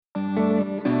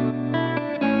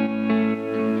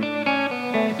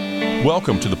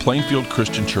Welcome to the Plainfield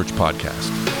Christian Church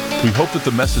podcast. We hope that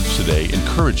the message today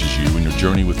encourages you in your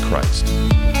journey with Christ.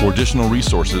 For additional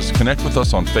resources, connect with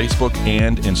us on Facebook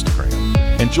and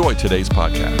Instagram. Enjoy today's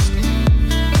podcast.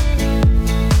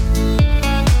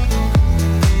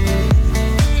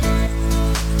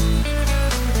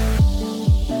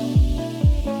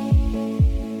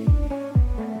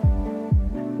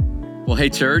 Well,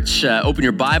 hey, church, open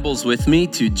your Bibles with me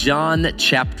to John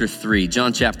chapter 3.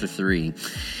 John chapter 3.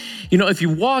 You know, if you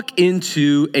walk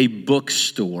into a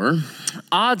bookstore,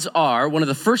 odds are one of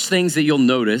the first things that you'll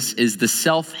notice is the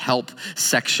self-help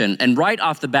section. And right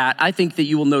off the bat, I think that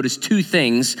you will notice two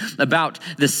things about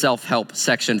the self-help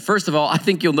section. First of all, I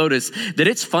think you'll notice that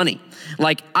it's funny.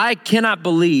 Like, I cannot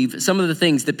believe some of the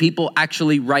things that people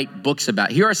actually write books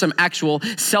about. Here are some actual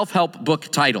self-help book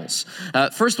titles.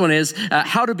 First one is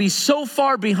How to Be So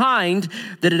Far Behind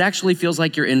That It Actually Feels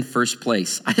Like You're in First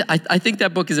Place. I think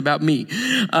that book is about me.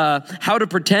 How to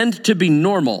Pretend to Be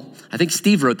Normal. I think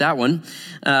Steve wrote that one.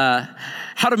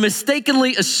 How to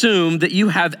Mistakenly Assume That You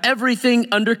Have Everything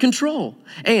Under Control.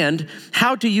 And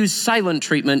How to Use Silent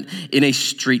Treatment in a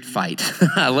Street Fight.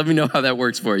 Let me know how that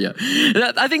works for you.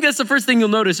 I think that's the first thing you'll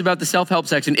notice about the self-help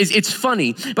section is it's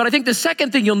funny. But I think the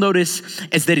second thing you'll notice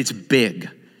is that it's big.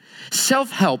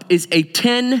 Self-help is a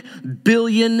 $10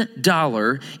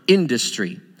 billion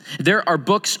industry. There are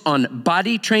books on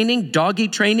body training, doggy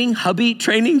training, hubby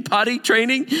training, potty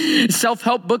training,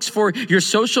 self-help books for your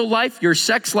social life, your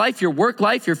sex life, your work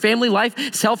life, your family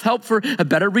life, self-help for a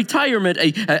better retirement,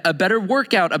 a better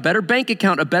workout, a better bank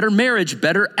account, a better marriage,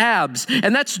 better abs.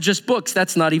 And that's just books.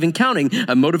 That's not even counting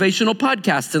motivational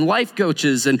podcasts and life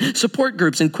coaches and support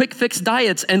groups and quick fix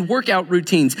diets and workout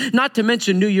routines, not to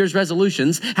mention New Year's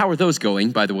resolutions. How are those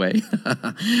going, by the way?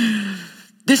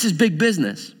 This is big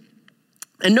business.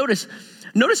 And notice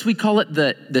we call it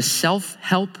the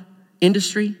self-help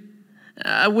industry,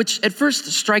 which at first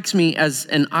strikes me as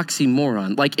an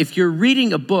oxymoron. Like, if you're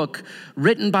reading a book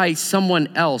written by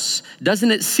someone else,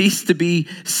 doesn't it cease to be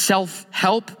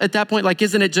self-help at that point? Like,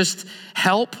 isn't it just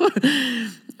help?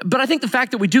 But I think the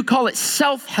fact that we do call it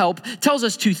self-help tells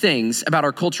us two things about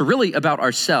our culture, really about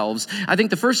ourselves. I think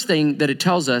the first thing that it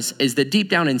tells us is that deep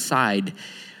down inside,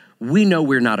 we know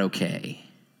we're not okay.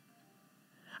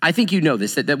 I think you know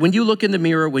this, that when you look in the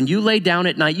mirror, when you lay down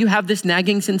at night, you have this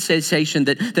nagging sensation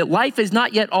that life is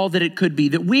not yet all that it could be,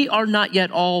 that we are not yet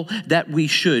all that we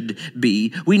should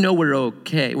be. We know we're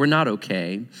okay, we're not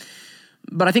okay.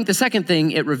 But I think the second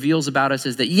thing it reveals about us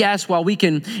is that, yes, while we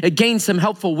can gain some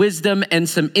helpful wisdom and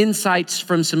some insights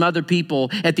from some other people,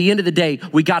 at the end of the day,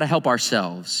 we got to help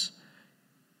ourselves.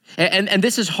 And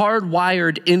this is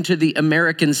hardwired into the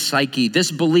American psyche,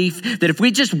 this belief that if we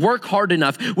just work hard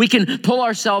enough, we can pull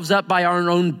ourselves up by our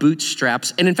own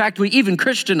bootstraps. And in fact, we even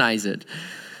Christianize it.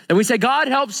 And we say, God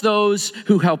helps those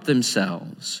who help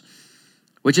themselves,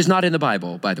 which is not in the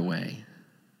Bible, by the way.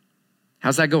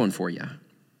 How's that going for you?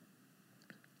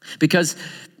 Because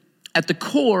at the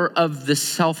core of the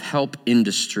self-help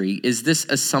industry is this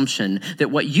assumption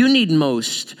that what you need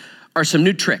most are some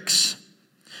new tricks,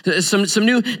 some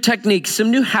new techniques, some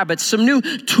new habits, some new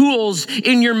tools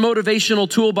in your motivational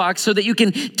toolbox so that you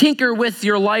can tinker with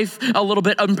your life a little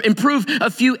bit, improve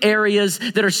a few areas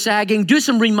that are sagging, do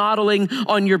some remodeling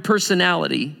on your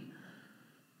personality.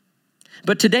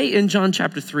 But today in John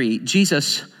chapter 3,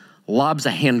 Jesus lobs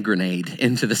a hand grenade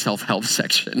into the self-help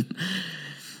section.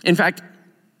 In fact,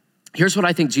 here's what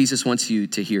I think Jesus wants you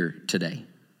to hear today.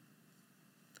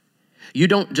 You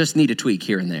don't just need a tweak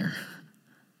here and there.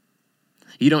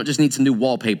 You don't just need some new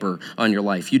wallpaper on your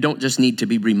life. You don't just need to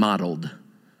be remodeled.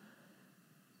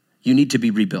 You need to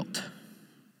be rebuilt.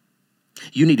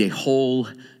 You need a whole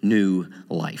new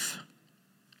life.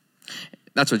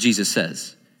 That's what Jesus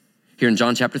says here in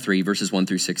John chapter 3, verses 1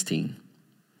 through 16.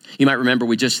 You might remember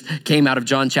we just came out of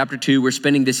John chapter 2. We're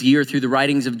spending this year through the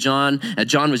writings of John.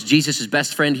 John was Jesus'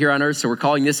 best friend here on earth, so we're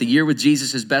calling this a year with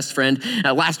Jesus' best friend.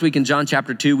 Last week in John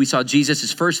chapter 2, we saw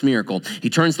Jesus' first miracle. He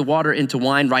turns the water into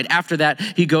wine. Right after that,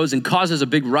 he goes and causes a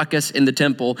big ruckus in the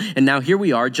temple. And now here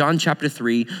we are, John chapter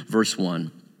 3, verse 1.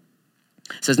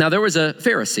 It says, Now there was a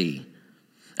Pharisee,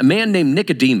 a man named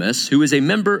Nicodemus, who was a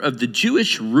member of the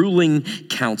Jewish ruling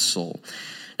council.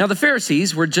 Now, the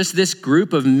Pharisees were just this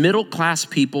group of middle-class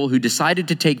people who decided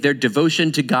to take their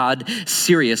devotion to God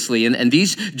seriously. And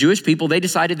these Jewish people, they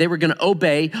decided they were going to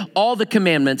obey all the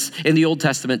commandments in the Old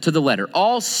Testament to the letter.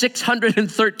 All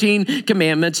 613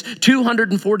 commandments,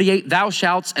 248 thou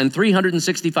shalts, and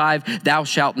 365 thou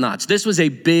shalt nots. This was a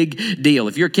big deal.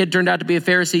 If your kid turned out to be a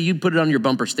Pharisee, you'd put it on your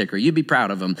bumper sticker. You'd be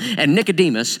proud of him. And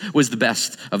Nicodemus was the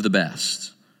best of the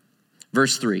best.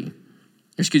 Verse 2.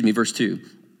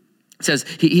 It says,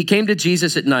 he came to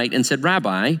Jesus at night and said,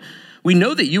 Rabbi, we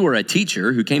know that you are a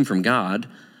teacher who came from God,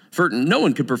 for no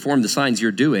one could perform the signs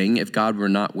you're doing if God were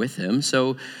not with him.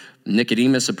 So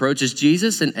Nicodemus approaches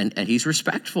Jesus and he's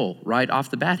respectful right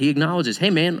off the bat. He acknowledges, hey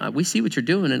man, we see what you're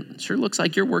doing and it sure looks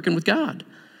like you're working with God.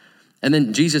 And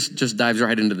then Jesus just dives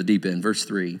right into the deep end, verse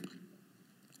 3.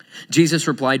 Jesus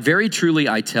replied, very truly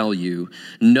I tell you,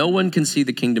 no one can see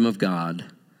the kingdom of God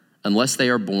unless they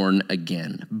are born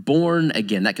again. Born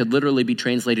again. That could literally be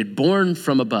translated born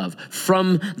from above,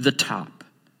 from the top.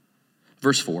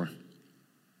 Verse 4.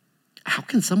 How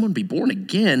can someone be born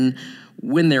again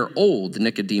when they're old?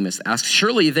 Nicodemus asked.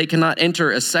 Surely they cannot enter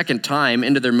a second time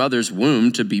into their mother's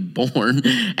womb to be born.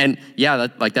 And yeah,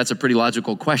 that's a pretty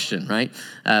logical question, right?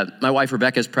 My wife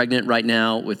Rebecca is pregnant right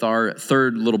now with our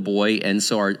third little boy. And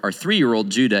so our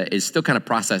 3-year-old Judah is still kind of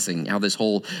processing how this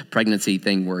whole pregnancy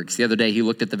thing works. The other day he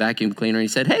looked at the vacuum cleaner and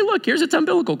he said, hey, look, here's its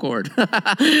umbilical cord.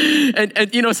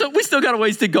 and so we still got a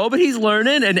ways to go, but he's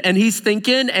learning and he's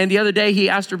thinking. And the other day he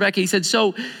asked Rebecca, he said,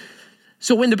 So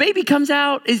when the baby comes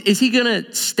out, is he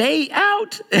gonna stay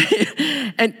out?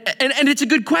 and it's a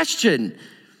good question.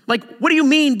 Like, what do you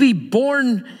mean be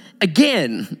born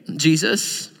again,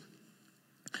 Jesus?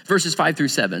 Verses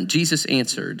 5-7, Jesus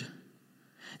answered,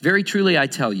 very truly I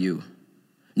tell you,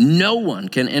 no one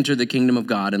can enter the kingdom of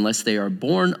God unless they are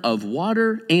born of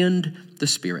water and the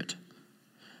Spirit.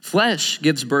 Flesh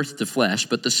gives birth to flesh,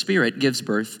 but the Spirit gives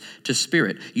birth to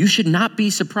spirit. You should not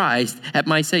be surprised at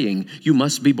my saying, you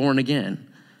must be born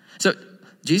again. So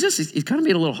Jesus is kind of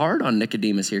being a little hard on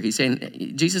Nicodemus here.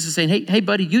 Jesus is saying, hey,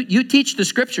 buddy, you teach the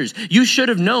scriptures. You should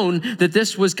have known that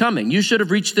this was coming. You should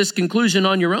have reached this conclusion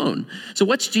on your own. So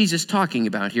what's Jesus talking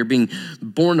about here, being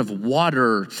born of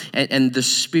water and the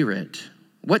Spirit?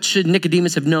 What should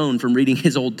Nicodemus have known from reading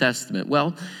his Old Testament?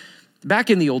 Well, back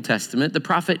in the Old Testament, the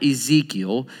prophet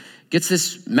Ezekiel gets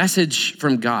this message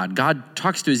from God. God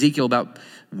talks to Ezekiel about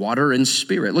water and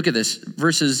spirit. Look at this,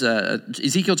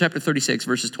 Ezekiel chapter 36,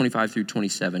 verses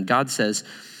 25-27. God says,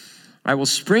 I will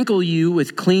sprinkle you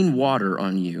with clean water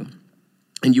on you,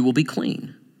 and you will be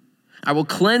clean. I will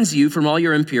cleanse you from all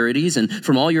your impurities and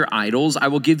from all your idols. I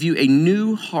will give you a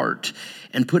new heart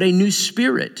and put a new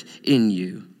spirit in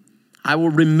you. I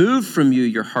will remove from you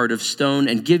your heart of stone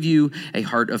and give you a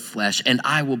heart of flesh, and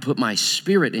I will put my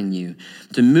spirit in you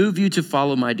to move you to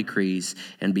follow my decrees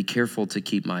and be careful to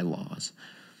keep my laws.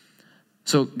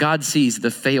 So God sees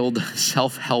the failed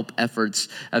self-help efforts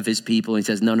of his people. And he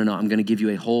says, no, I'm going to give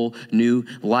you a whole new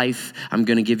life. I'm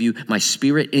going to give you my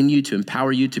spirit in you to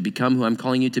empower you to become who I'm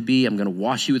calling you to be. I'm going to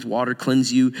wash you with water,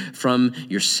 cleanse you from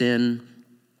your sin.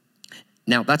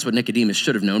 Now, that's what Nicodemus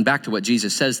should have known. Back to what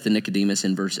Jesus says to Nicodemus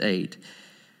in verse 8.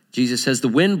 Jesus says, the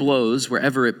wind blows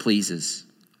wherever it pleases.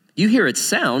 You hear its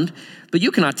sound, but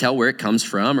you cannot tell where it comes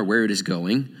from or where it is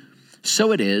going.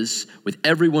 So it is with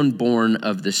everyone born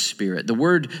of the Spirit. The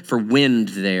word for wind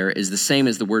there is the same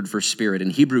as the word for spirit.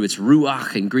 In Hebrew, it's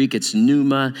ruach. In Greek, it's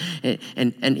pneuma.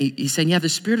 And he's saying, yeah, the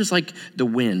Spirit is like the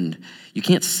wind. You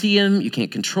can't see him, you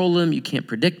can't control him, you can't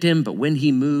predict him, but when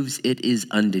he moves, it is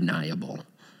undeniable.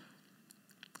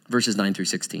 Verses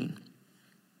 9-16.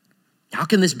 How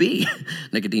can this be?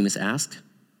 Nicodemus asked.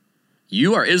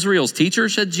 You are Israel's teacher,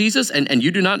 said Jesus, and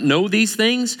you do not know these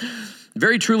things?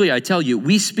 Very truly, I tell you,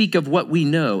 we speak of what we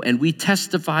know and we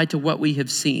testify to what we have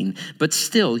seen, but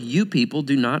still you people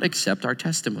do not accept our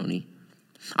testimony.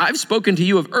 I've spoken to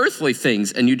you of earthly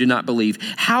things and you do not believe.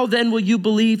 How then will you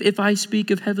believe if I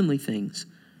speak of heavenly things?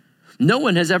 No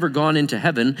one has ever gone into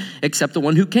heaven except the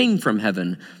one who came from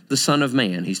heaven, the Son of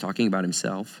Man. He's talking about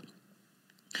himself.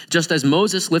 Just as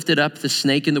Moses lifted up the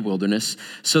snake in the wilderness,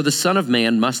 so the Son of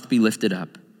Man must be lifted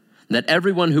up, that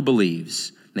everyone who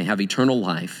believes may have eternal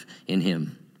life in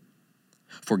him.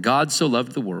 For God so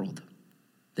loved the world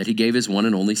that he gave his one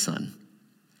and only Son,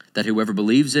 that whoever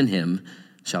believes in him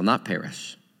shall not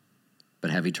perish,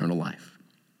 but have eternal life.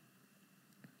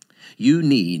 You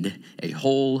need a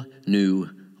whole new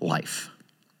life.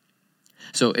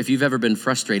 So if you've ever been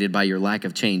frustrated by your lack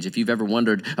of change, if you've ever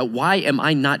wondered, why am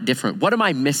I not different? What am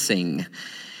I missing?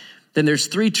 Then there's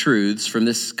 3 truths from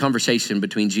this conversation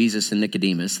between Jesus and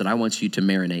Nicodemus that I want you to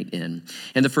marinate in.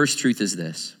 And the first truth is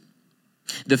this: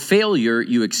 the failure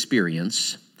you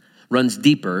experience runs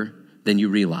deeper than you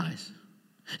realize.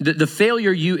 The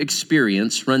failure you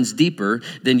experience runs deeper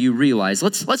than you realize.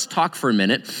 Let's talk for a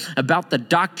minute about the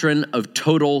doctrine of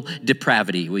total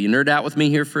depravity. Will you nerd out with me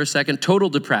here for a second? Total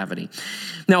depravity.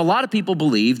 Now, a lot of people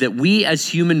believe that we as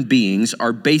human beings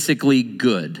are basically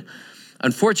good.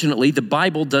 Unfortunately, the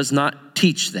Bible does not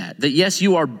teach that. That yes,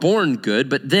 you are born good,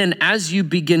 but then as you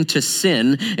begin to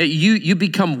sin, you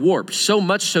become warped, so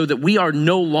much so that we are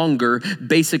no longer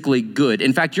basically good.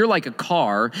 In fact, you're like a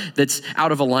car that's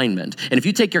out of alignment. And if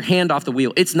you take your hand off the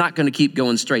wheel, it's not going to keep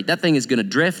going straight. That thing is going to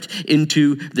drift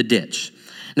into the ditch.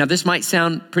 Now, this might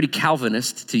sound pretty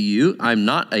Calvinist to you. I'm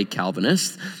not a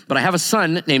Calvinist, but I have a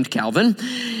son named Calvin,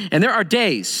 and there are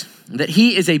days that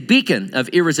he is a beacon of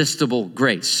irresistible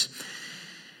grace.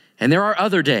 And there are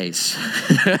other days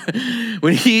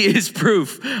when he is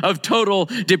proof of total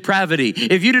depravity.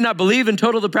 If you do not believe in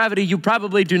total depravity, you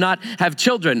probably do not have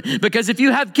children. Because if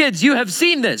you have kids, you have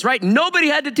seen this, right? Nobody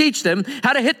had to teach them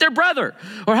how to hit their brother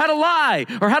or how to lie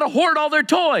or how to hoard all their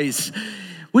toys.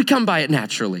 We come by it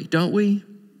naturally, don't we?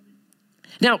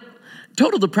 Now,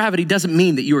 total depravity doesn't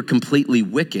mean that you are completely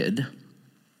wicked,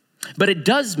 but it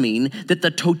does mean that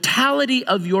the totality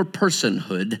of your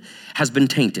personhood has been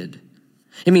tainted.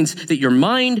 It means that your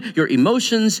mind, your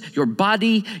emotions, your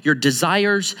body, your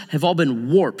desires have all been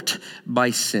warped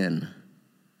by sin.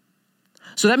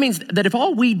 So that means that if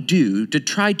all we do to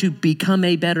try to become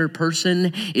a better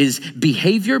person is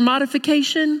behavior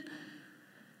modification,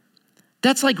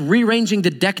 that's like rearranging the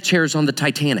deck chairs on the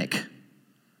Titanic.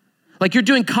 Like you're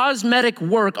doing cosmetic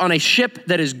work on a ship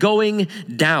that is going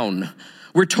down.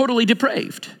 We're totally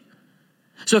depraved.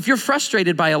 So if you're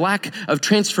frustrated by a lack of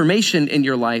transformation in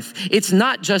your life, it's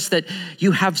not just that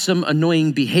you have some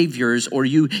annoying behaviors or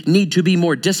you need to be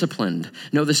more disciplined.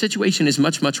 No, the situation is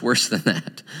much, much worse than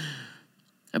that.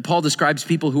 And Paul describes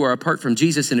people who are apart from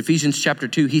Jesus in Ephesians chapter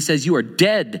 2. He says, you are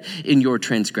dead in your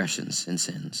transgressions and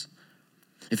sins.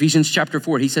 Ephesians chapter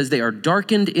 4, he says they are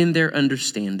darkened in their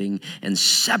understanding and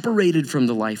separated from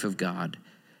the life of God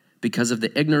because of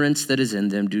the ignorance that is in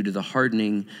them due to the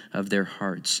hardening of their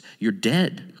hearts. You're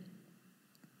dead.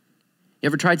 You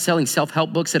ever tried selling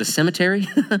self-help books at a cemetery?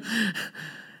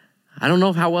 I don't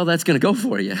know how well that's going to go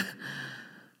for you.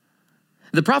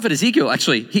 The prophet Ezekiel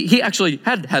he actually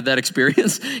had that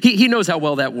experience. He knows how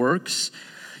well that works.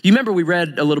 You remember we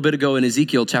read a little bit ago in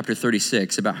Ezekiel chapter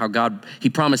 36 about how God, he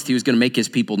promised he was going to make his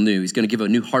people new. He's going to give a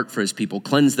new heart for his people,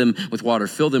 cleanse them with water,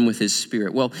 fill them with his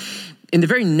spirit. Well, in the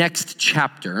very next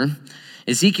chapter,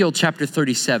 Ezekiel chapter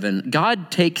 37, God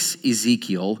takes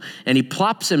Ezekiel and he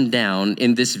plops him down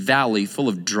in this valley full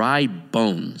of dry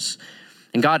bones.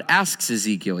 And God asks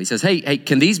Ezekiel, he says, hey,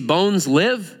 can these bones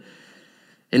live?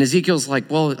 And Ezekiel's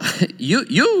like, well,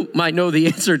 you might know the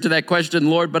answer to that question,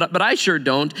 Lord, but I sure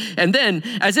don't. And then,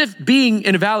 as if being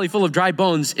in a valley full of dry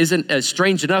bones isn't a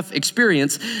strange enough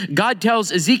experience, God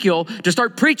tells Ezekiel to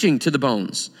start preaching to the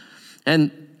bones. And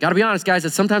gotta be honest, guys,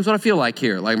 that's sometimes what I feel like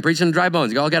here. Like I'm preaching to dry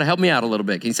bones. You all gotta help me out a little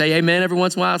bit. Can you say amen every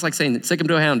once in a while? It's like saying sick him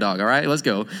to a hound dog, all right? Let's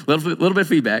go. Little bit of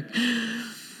feedback.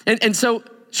 And so,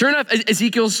 sure enough,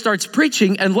 Ezekiel starts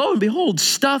preaching, and lo and behold,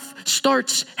 stuff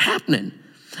starts happening.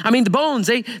 I mean, the bones,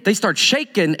 they start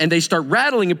shaking and they start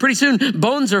rattling, and pretty soon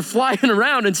bones are flying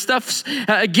around and stuff's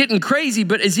getting crazy.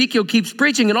 But Ezekiel keeps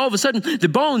preaching, and all of a sudden the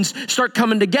bones start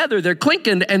coming together. They're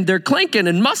clinking,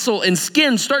 and muscle and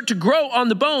skin start to grow on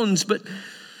the bones, but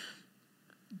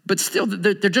still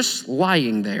they're just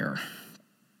lying there.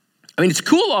 I mean, it's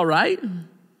cool, all right,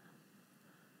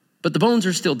 but the bones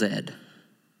are still dead.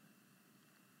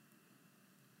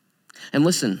 And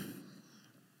listen,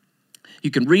 you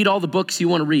can read all the books you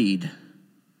want to read. You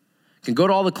can go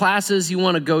to all the classes you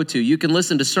want to go to. You can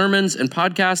listen to sermons and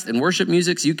podcasts and worship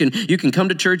music. You can come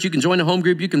to church. You can join a home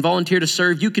group. You can volunteer to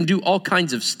serve. You can do all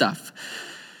kinds of stuff.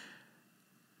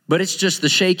 But it's just the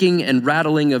shaking and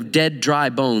rattling of dead, dry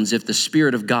bones if the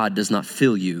Spirit of God does not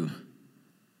fill you.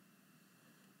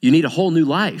 You need a whole new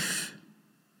life.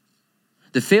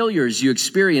 The failures you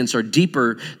experience are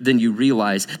deeper than you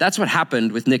realize. That's what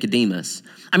happened with Nicodemus.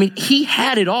 I mean, he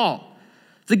had it all.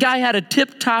 The guy had a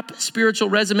tip-top spiritual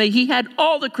resume. He had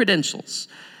all the credentials.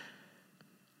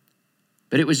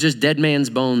 But it was just dead man's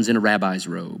bones in a rabbi's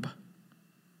robe.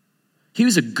 He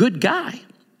was a good guy.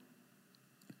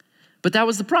 But that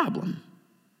was the problem.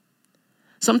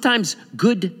 Sometimes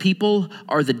good people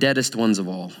are the deadest ones of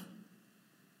all.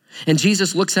 And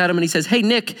Jesus looks at him and he says, hey,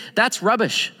 Nick, that's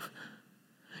rubbish.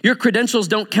 Your credentials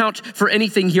don't count for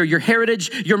anything here. Your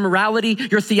heritage, your morality,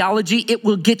 your theology, it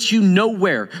will get you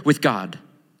nowhere with God.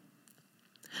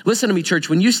 Listen to me, church.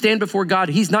 When you stand before God,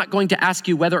 he's not going to ask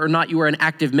you whether or not you are an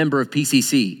active member of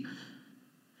PCC.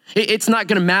 It's not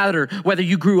going to matter whether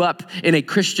you grew up in a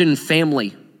Christian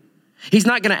family. He's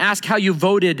not going to ask how you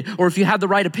voted or if you have the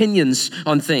right opinions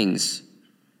on things.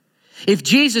 If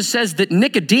Jesus says that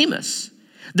Nicodemus,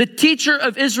 the teacher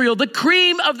of Israel, the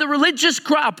cream of the religious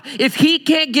crop, if he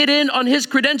can't get in on his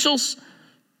credentials,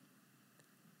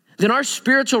 then our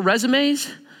spiritual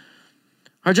resumes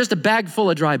are just a bag full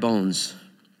of dry bones.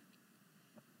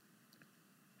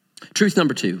 Truth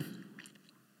number 2.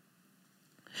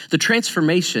 The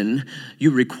transformation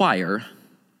you require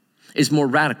is more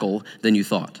radical than you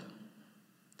thought.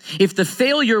 If the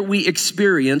failure we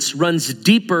experience runs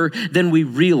deeper than we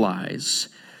realize,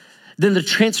 then the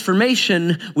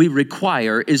transformation we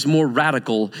require is more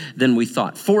radical than we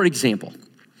thought. For example,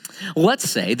 let's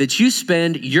say that you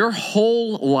spend your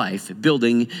whole life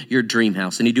building your dream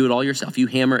house and you do it all yourself. You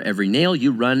hammer every nail,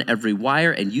 you run every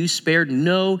wire, and you spared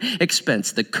no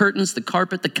expense. The curtains, the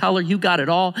carpet, the color, you got it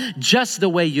all just the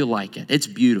way you like it. It's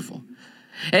beautiful.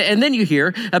 And then you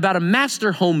hear about a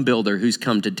master home builder who's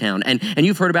come to town. And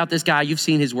you've heard about this guy. You've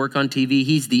seen his work on TV.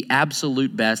 He's the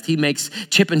absolute best. He makes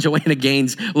Chip and Joanna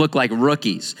Gaines look like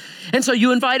rookies. And so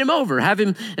you invite him over, have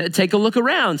him take a look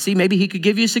around. See, maybe he could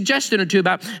give you a suggestion or two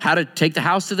about how to take the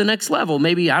house to the next level.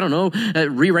 Maybe, I don't know,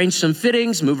 rearrange some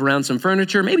fittings, move around some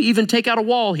furniture, maybe even take out a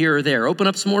wall here or there, open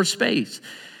up some more space.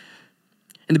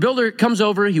 And the builder comes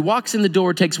over, he walks in the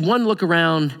door, takes one look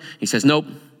around. He says, nope.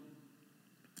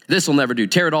 This will never do.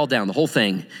 Tear it all down, the whole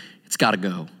thing. It's got to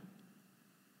go.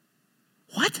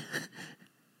 What?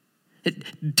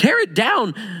 Tear it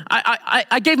down.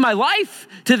 I gave my life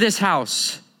to this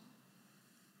house.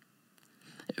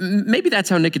 Maybe that's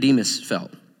how Nicodemus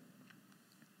felt.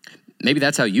 Maybe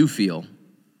that's how you feel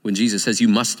when Jesus says you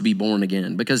must be born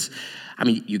again. Because, I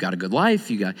mean, you got a good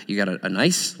life. You got a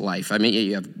nice life. I mean,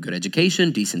 you have good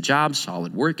education, decent job,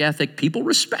 solid work ethic. People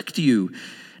respect you.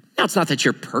 Now, it's not that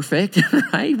you're perfect,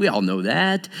 right? We all know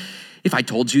that. If I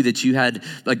told you that you had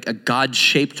like a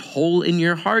God-shaped hole in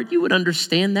your heart, you would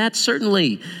understand that,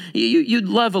 certainly. You'd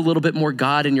love a little bit more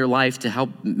God in your life to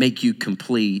help make you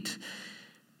complete.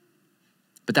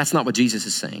 But that's not what Jesus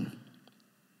is saying.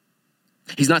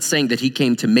 He's not saying that he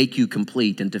came to make you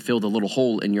complete and to fill the little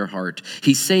hole in your heart.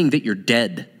 He's saying that you're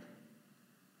dead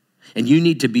and you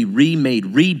need to be remade,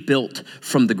 rebuilt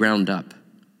from the ground up.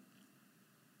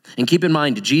 And keep in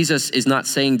mind, Jesus is not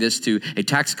saying this to a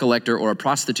tax collector or a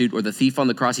prostitute or the thief on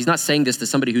the cross. He's not saying this to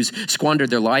somebody who's squandered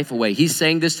their life away. He's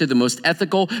saying this to the most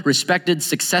ethical, respected,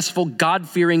 successful,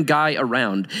 God-fearing guy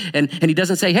around. And he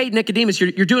doesn't say, hey, Nicodemus,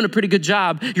 you're doing a pretty good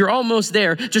job. You're almost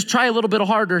there. Just try a little bit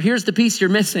harder. Here's the piece you're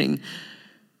missing.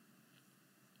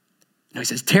 No, he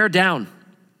says, tear down.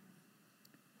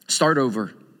 Start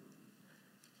over.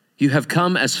 You have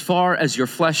come as far as your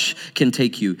flesh can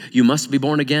take you. You must be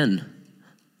born again.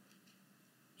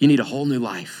 You need a whole new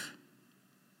life.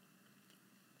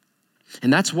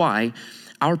 And that's why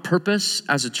our purpose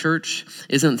as a church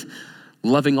isn't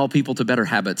loving all people to better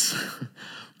habits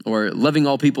or loving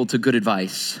all people to good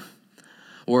advice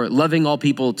or loving all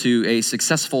people to a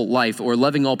successful life or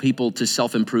loving all people to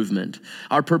self-improvement.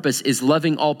 Our purpose is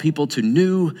loving all people to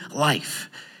new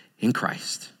life in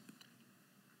Christ.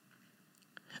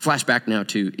 Flashback now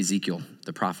to Ezekiel,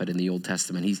 the prophet in the Old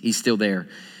Testament. He's still there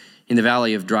in the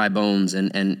valley of dry bones,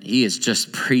 and he has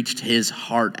just preached his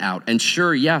heart out. And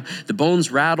sure, yeah, the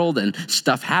bones rattled and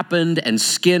stuff happened and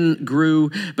skin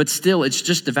grew, but still, it's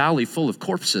just a valley full of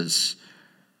corpses.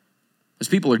 Those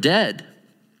people are dead.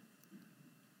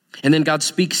 And then God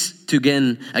speaks to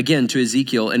again to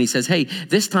Ezekiel, and he says, hey,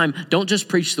 this time, don't just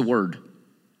preach the word.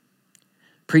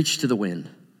 Preach to the wind.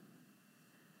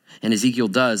 And Ezekiel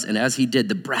does, and as he did,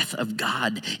 the breath of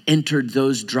God entered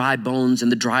those dry bones,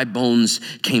 and the dry bones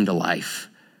came to life.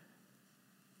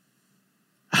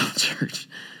 Oh, church.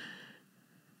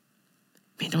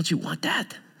 Man, don't you want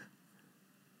that?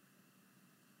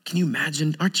 Can you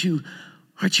imagine? Aren't you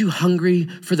hungry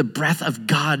for the breath of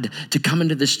God to come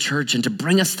into this church and to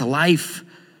bring us to life?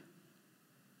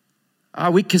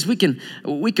 Because we can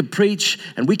preach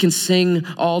and we can sing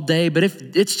all day, but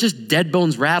if it's just dead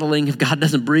bones rattling, if God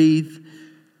doesn't breathe,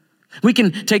 we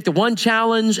can take the one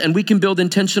challenge and we can build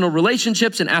intentional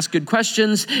relationships and ask good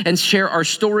questions and share our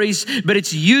stories, but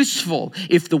it's useful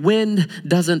if the wind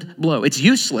doesn't blow. It's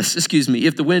useless,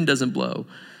 if the wind doesn't blow.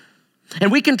 And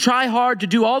we can try hard to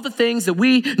do all the things that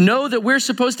we know that we're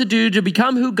supposed to do to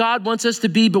become who God wants us to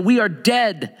be, but we are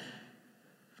dead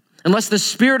unless the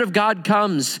Spirit of God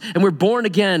comes and we're born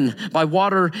again by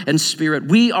water and Spirit.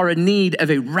 We are in need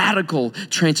of a radical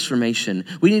transformation.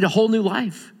 We need a whole new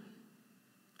life.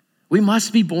 We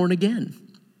must be born again.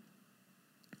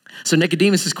 So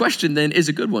Nicodemus' question then is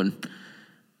a good one.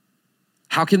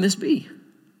 How can this be?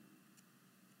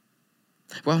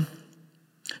 Well,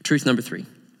 truth number 3.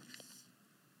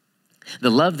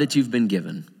 The love that you've been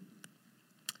given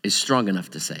is strong enough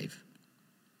to save.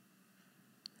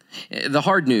 The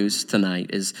hard news tonight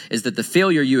is that the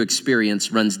failure you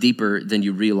experience runs deeper than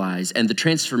you realize, and the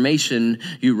transformation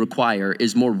you require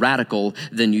is more radical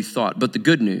than you thought. But the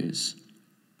good news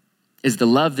is the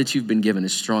love that you've been given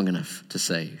is strong enough to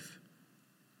save.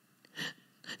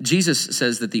 Jesus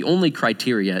says that the only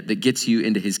criteria that gets you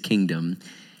into his kingdom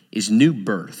is new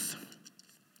birth.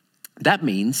 That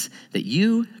means that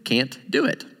you can't do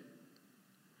it.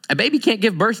 A baby can't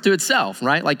give birth to itself,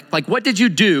 right? Like what did you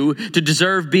do to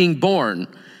deserve being born?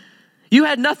 You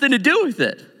had nothing to do with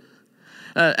it.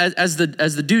 As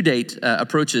the due date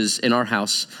approaches in our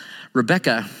house,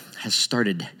 Rebecca has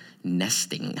started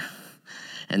nesting.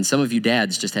 And some of you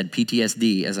dads just had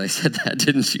PTSD as I said that,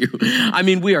 didn't you? I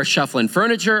mean, we are shuffling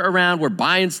furniture around, we're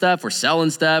buying stuff, we're selling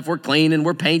stuff, we're cleaning,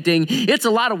 we're painting. It's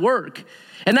a lot of work.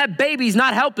 And that baby's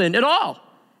not helping at all.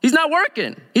 He's not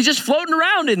working. He's just floating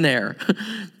around in there.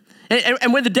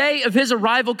 And when the day of his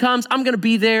arrival comes, I'm going to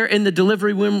be there in the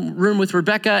delivery room with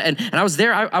Rebecca. And I was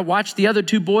there. I watched the other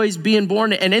two boys being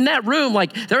born. And in that room,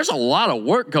 there's a lot of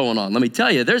work going on. Let me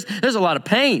tell you, there's a lot of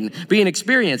pain being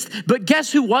experienced. But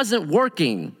guess who wasn't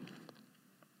working?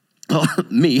 Well,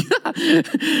 me.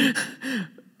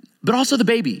 But also the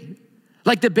baby.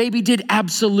 The baby did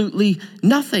absolutely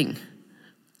nothing.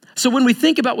 So when we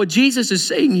think about what Jesus is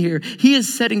saying here, he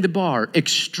is setting the bar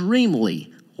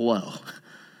extremely low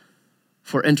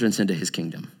for entrance into his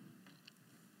kingdom.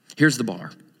 Here's the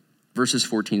bar, verses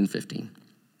 14 and 15.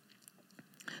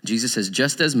 Jesus says,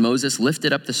 just as Moses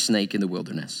lifted up the snake in the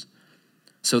wilderness,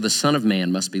 so the Son of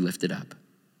Man must be lifted up,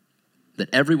 that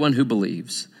everyone who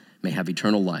believes may have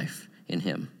eternal life in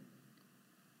him.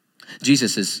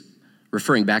 Jesus is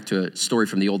referring back to a story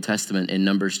from the Old Testament in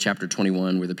Numbers chapter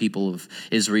 21, where the people of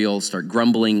Israel start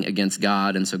grumbling against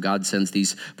God. And so God sends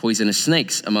these poisonous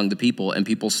snakes among the people, and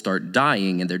people start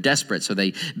dying, and they're desperate. So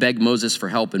they beg Moses for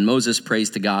help, and Moses prays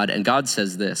to God. And God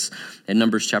says this in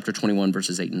Numbers chapter 21,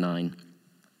 verses 8 and 9.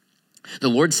 The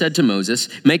Lord said to Moses,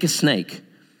 make a snake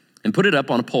and put it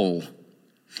up on a pole.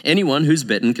 Anyone who's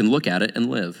bitten can look at it and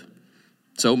live.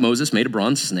 So Moses made a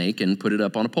bronze snake and put it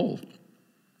up on a pole.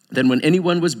 Then when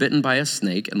anyone was bitten by a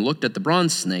snake and looked at the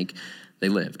bronze snake, they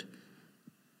lived.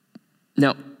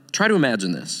 Now, try to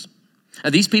imagine this.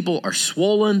 These people are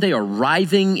swollen. They are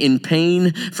writhing in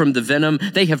pain from the venom.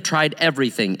 They have tried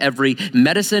everything, every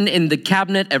medicine in the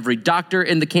cabinet, every doctor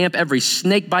in the camp, every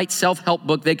snake bite self-help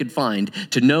book they could find,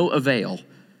 to no avail.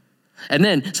 And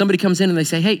then somebody comes in and they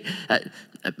say, hey,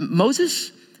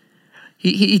 Moses,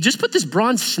 He just put this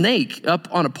bronze snake up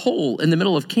on a pole in the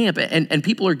middle of camp, and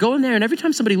people are going there, and every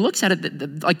time somebody looks at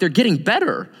it, like they're getting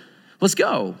better. Let's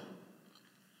go.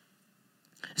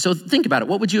 So think about it.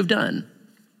 What would you have done?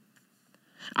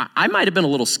 I might have been a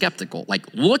little skeptical.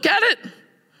 Look at it?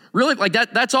 Really?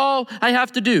 That's all I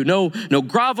have to do. No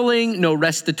groveling, no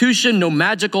restitution, no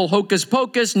magical hocus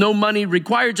pocus, no money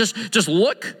required. Just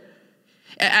look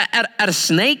at a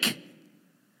snake.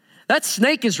 That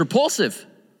snake is repulsive.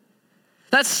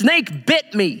 That snake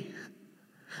bit me.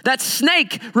 That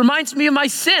snake reminds me of my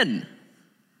sin.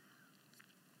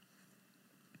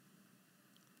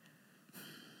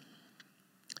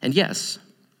 And yes,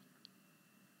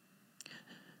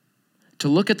 to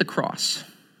look at the cross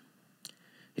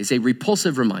is a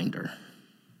repulsive reminder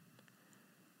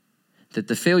that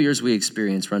the failures we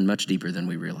experience run much deeper than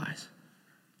we realize.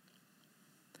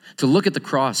 To look at the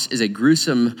cross is a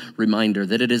gruesome reminder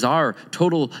that it is our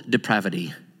total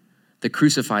depravity that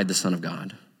crucified the Son of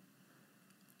God,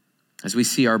 as we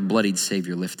see our bloodied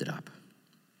Savior lifted up.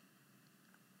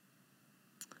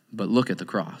 But look at the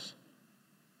cross.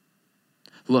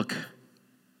 Look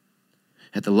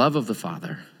at the love of the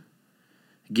Father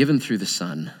given through the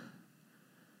Son,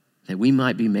 that we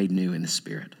might be made new in the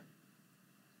Spirit.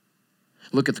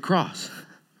 Look at the cross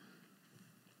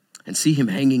and see him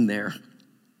hanging there,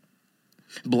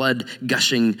 blood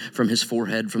gushing from his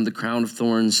forehead, from the crown of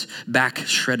thorns, back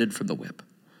shredded from the whip.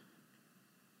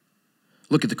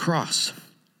 Look at the cross.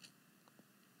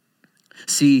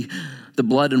 See the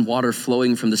blood and water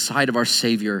flowing from the side of our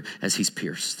Savior as he's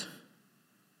pierced.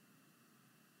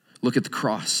 Look at the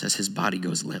cross as his body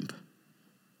goes limp.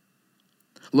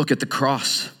 Look at the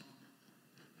cross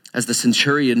as the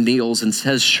centurion kneels and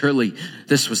says, surely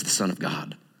this was the Son of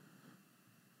God.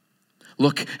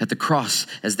 Look at the cross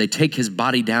as they take his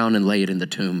body down and lay it in the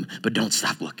tomb. But don't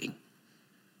stop looking.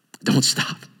 Don't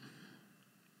stop.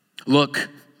 Look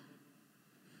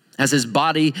as his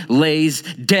body lays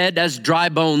dead as dry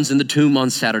bones in the tomb on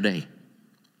Saturday.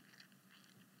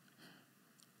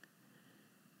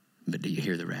 But do you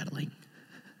hear the rattling?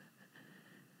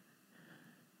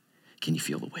 Can you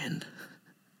feel the wind?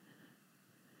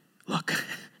 Look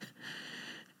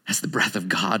as as the breath of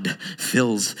God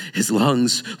fills his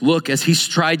lungs. Look as he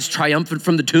strides triumphant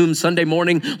from the tomb Sunday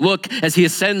morning. Look as he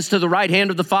ascends to the right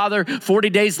hand of the Father 40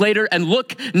 days later. And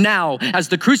look now as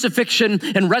the crucifixion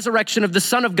and resurrection of the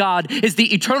Son of God is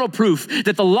the eternal proof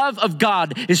that the love of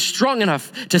God is strong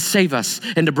enough to save us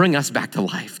and to bring us back to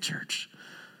life, church.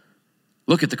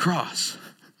 Look at the cross.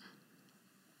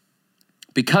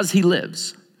 Because he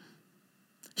lives,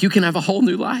 you can have a whole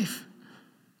new life.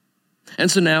 And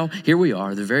so now, here we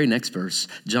are, the very next verse,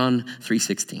 John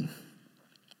 3:16.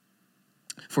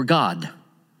 For God,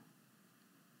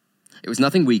 it was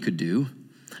nothing we could do.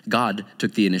 God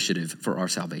took the initiative for our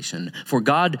salvation. For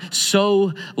God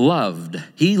so loved,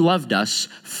 he loved us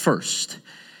first.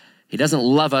 He doesn't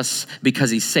love us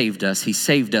because he saved us. He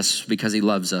saved us because he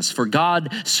loves us. For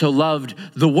God so loved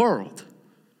the world.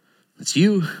 It's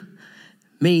you,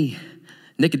 me,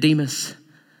 Nicodemus,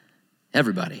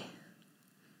 everybody.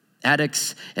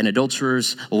 Addicts and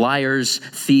adulterers, liars,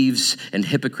 thieves and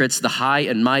hypocrites, the high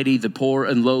and mighty, the poor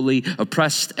and lowly,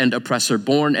 oppressed and oppressor,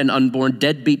 born and unborn,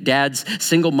 deadbeat dads,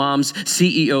 single moms,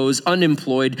 CEOs,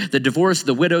 unemployed, the divorced,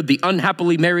 the widowed, the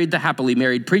unhappily married, the happily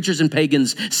married, preachers and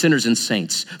pagans, sinners and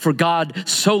saints. For God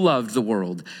so loved the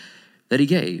world that he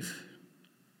gave.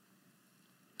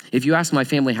 If you ask my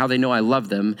family how they know I love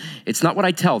them, it's not what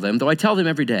I tell them, though I tell them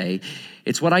every day.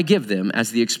 It's what I give them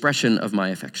as the expression of my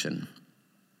affection.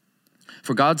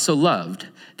 For God so loved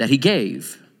that he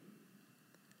gave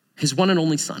his one and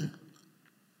only Son.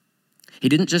 He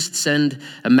didn't just send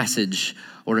a message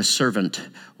or a servant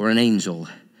or an angel.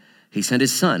 He sent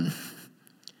his Son.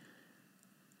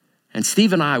 And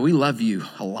Steve and I, we love you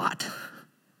a lot.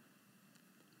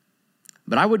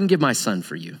 But I wouldn't give my Son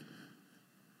for you.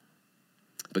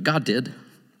 But God did.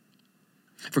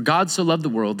 For God so loved the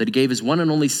world that he gave his one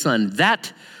and only Son,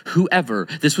 that whoever,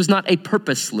 this was not a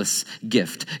purposeless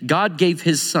gift. God gave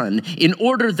his Son in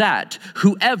order that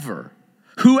whoever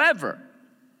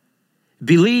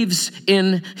believes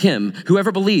in him,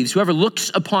 whoever believes, whoever looks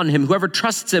upon him, whoever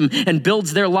trusts him and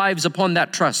builds their lives upon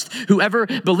that trust, whoever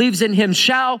believes in him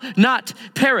shall not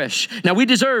perish. Now we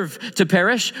deserve to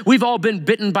perish. We've all been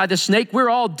bitten by the snake. We're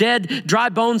all dead, dry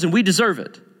bones, and we deserve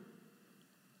it.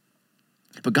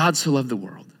 But God so loved the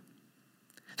world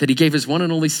that he gave his one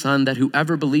and only Son, that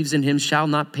whoever believes in him shall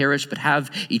not perish, but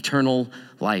have eternal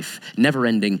life, never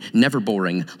ending, never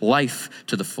boring, life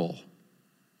to the full.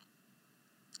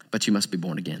 But you must be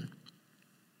born again.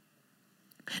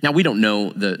 Now, we don't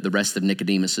know the rest of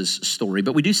Nicodemus's story,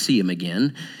 but we do see him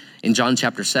again in John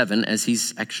chapter 7 as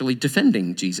he's actually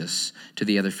defending Jesus to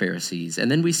the other Pharisees.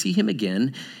 And then we see him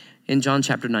again in John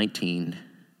chapter 19.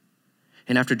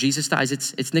 And after Jesus dies,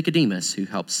 it's Nicodemus who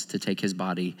helps to take his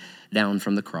body down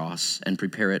from the cross and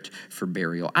prepare it for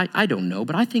burial. I don't know,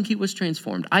 but I think he was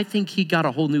transformed. I think he got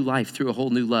a whole new life through a whole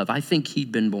new love. I think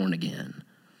he'd been born again.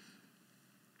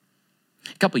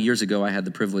 A couple years ago, I had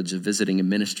the privilege of visiting a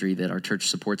ministry that our church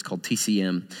supports called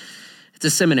TCM. It's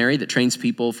a seminary that trains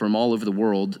people from all over the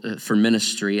world for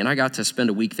ministry, and I got to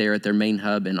spend a week there at their main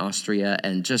hub in Austria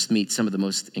and just meet some of the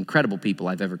most incredible people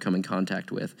I've ever come in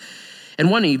contact with. And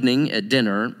one evening at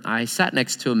dinner, I sat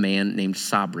next to a man named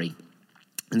Sabri.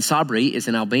 And Sabri is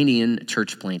an Albanian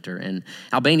church planter, and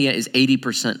Albania is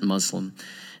 80% Muslim.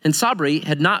 And Sabri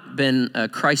had not been a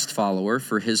Christ follower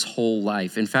for his whole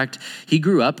life. In fact, he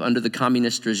grew up under the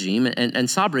communist regime, and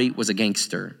Sabri was a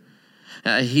gangster.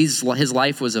 His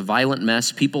life was a violent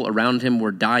mess. People around him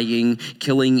were dying,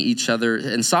 killing each other.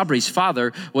 And Sabri's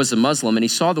father was a Muslim, and he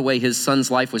saw the way his son's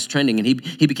life was trending, and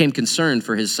he became concerned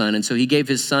for his son. And so he gave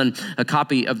his son a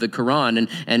copy of the Quran,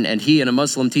 and he and a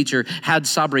Muslim teacher had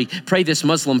Sabri pray this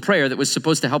Muslim prayer that was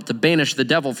supposed to help to banish the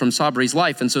devil from Sabri's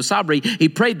life. And so Sabri, he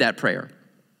prayed that prayer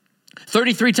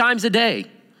 33 times a day,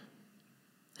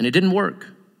 and it didn't work.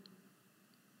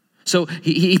 So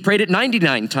he prayed it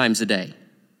 99 times a day.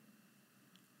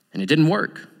 And it didn't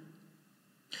work.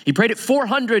 He prayed it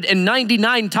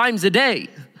 499 times a day.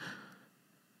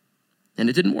 And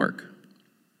it didn't work.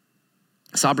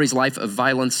 Sabri's life of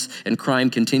violence and crime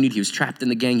continued. He was trapped in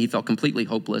the gang. He felt completely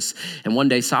hopeless. And one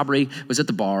day Sabri was at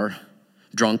the bar,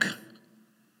 drunk.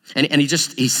 And he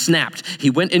snapped. He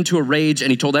went into a rage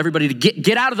and he told everybody to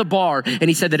get out of the bar. And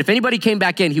he said that if anybody came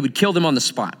back in, he would kill them on the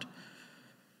spot.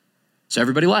 So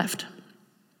everybody left.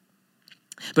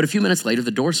 But a few minutes later, the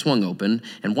door swung open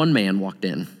and one man walked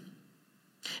in.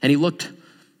 And he looked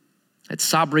at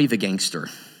Sabri the gangster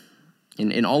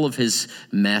in all of his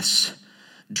mess,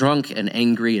 drunk and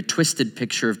angry, a twisted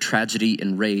picture of tragedy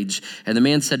and rage. And the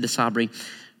man said to Sabri,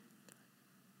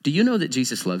 "Do you know that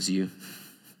Jesus loves you?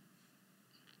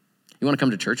 You want to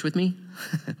come to church with me?"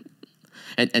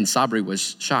 And Sabri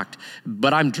was shocked.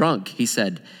 "But I'm drunk," he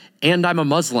said, "and I'm a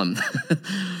Muslim." The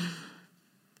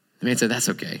man said, "That's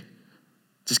okay.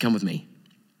 Just come with me."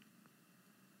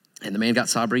 And the man got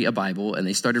Sabri a Bible, and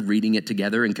they started reading it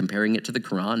together and comparing it to the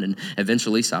Quran. And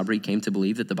eventually Sabri came to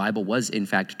believe that the Bible was in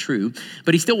fact true,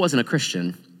 but he still wasn't a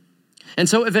Christian. And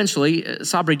so eventually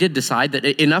Sabri did decide that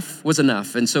enough was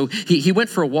enough. And so he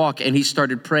went for a walk and he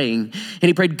started praying. And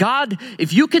he prayed, "God,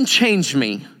 if you can change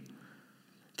me,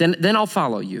 then I'll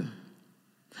follow you."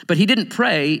 But he didn't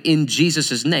pray in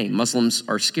Jesus' name. Muslims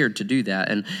are scared to do that.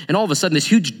 And all of a sudden, this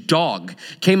huge dog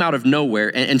came out of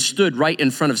nowhere and stood right in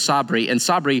front of Sabri. And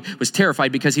Sabri was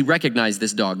terrified because he recognized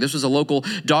this dog. This was a local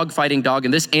dog-fighting dog,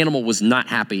 and this animal was not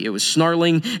happy. It was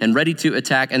snarling and ready to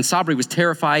attack, and Sabri was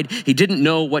terrified. He didn't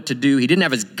know what to do. He didn't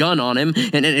have his gun on him,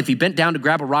 and if he bent down to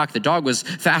grab a rock, the dog was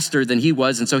faster than he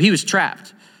was, and so he was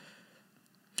trapped.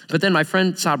 But then my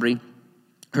friend Sabri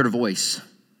heard a voice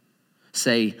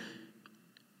say,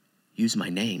 "Use my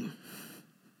name."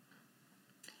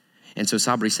 And so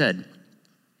Sabri said,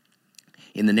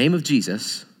 "In the name of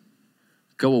Jesus,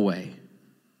 go away."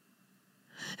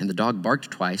 And the dog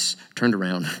barked twice, turned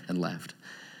around, and left.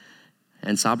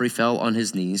 And Sabri fell on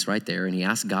his knees right there, and he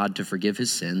asked God to forgive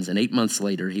his sins. And 8 months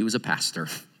later, he was a pastor,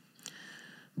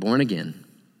 born again,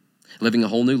 living a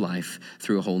whole new life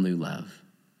through a whole new love.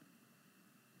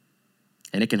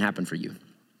 And it can happen for you.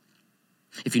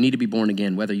 If you need to be born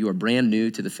again, whether you are brand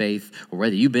new to the faith or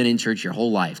whether you've been in church your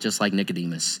whole life, just like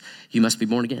Nicodemus, you must be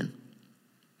born again.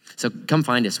 So come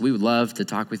find us. We would love to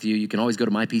talk with you. You can always go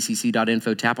to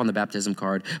mypcc.info, tap on the baptism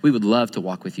card. We would love to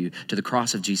walk with you to the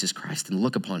cross of Jesus Christ and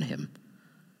look upon him.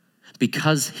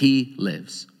 Because he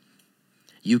lives,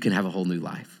 you can have a whole new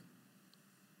life.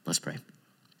 Let's pray.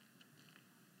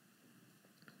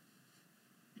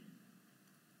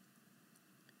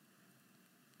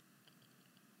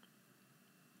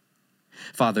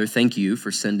 Father, thank you for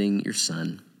sending your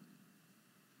son.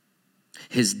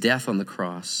 His death on the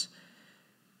cross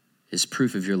is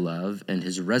proof of your love, and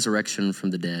his resurrection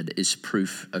from the dead is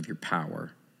proof of your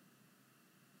power.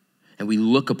 And we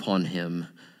look upon him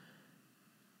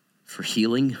for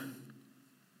healing.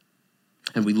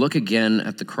 And we look again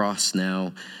at the cross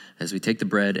now as we take the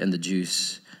bread and the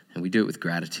juice, and we do it with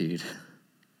gratitude.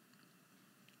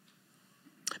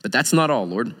 But that's not all,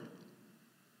 Lord.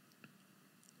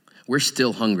 We're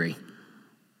still hungry.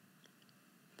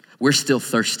 We're still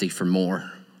thirsty for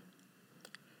more.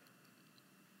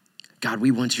 God,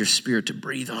 we want your Spirit to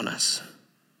breathe on us,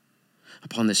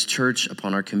 upon this church,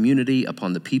 upon our community,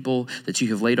 upon the people that you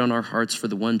have laid on our hearts for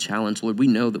the one challenge. Lord, we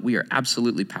know that we are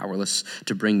absolutely powerless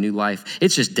to bring new life.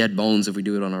 It's just dead bones if we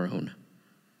do it on our own.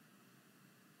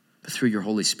 But through your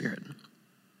Holy Spirit,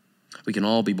 we can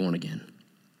all be born again.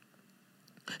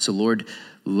 So Lord,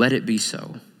 let it be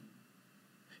so.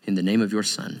 In the name of your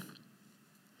Son,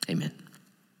 amen.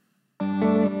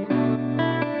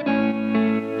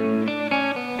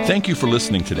 Thank you for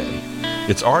listening today.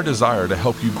 It's our desire to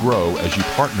help you grow as you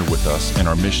partner with us in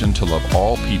our mission to love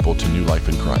all people to new life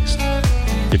in Christ.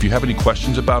 If you have any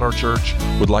questions about our church,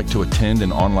 would like to attend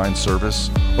an online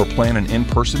service, or plan an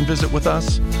in-person visit with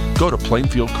us, go to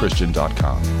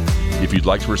plainfieldchristian.com. If you'd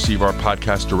like to receive our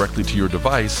podcast directly to your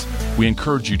device, we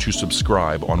encourage you to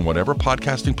subscribe on whatever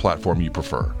podcasting platform you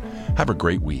prefer. Have a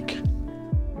great week.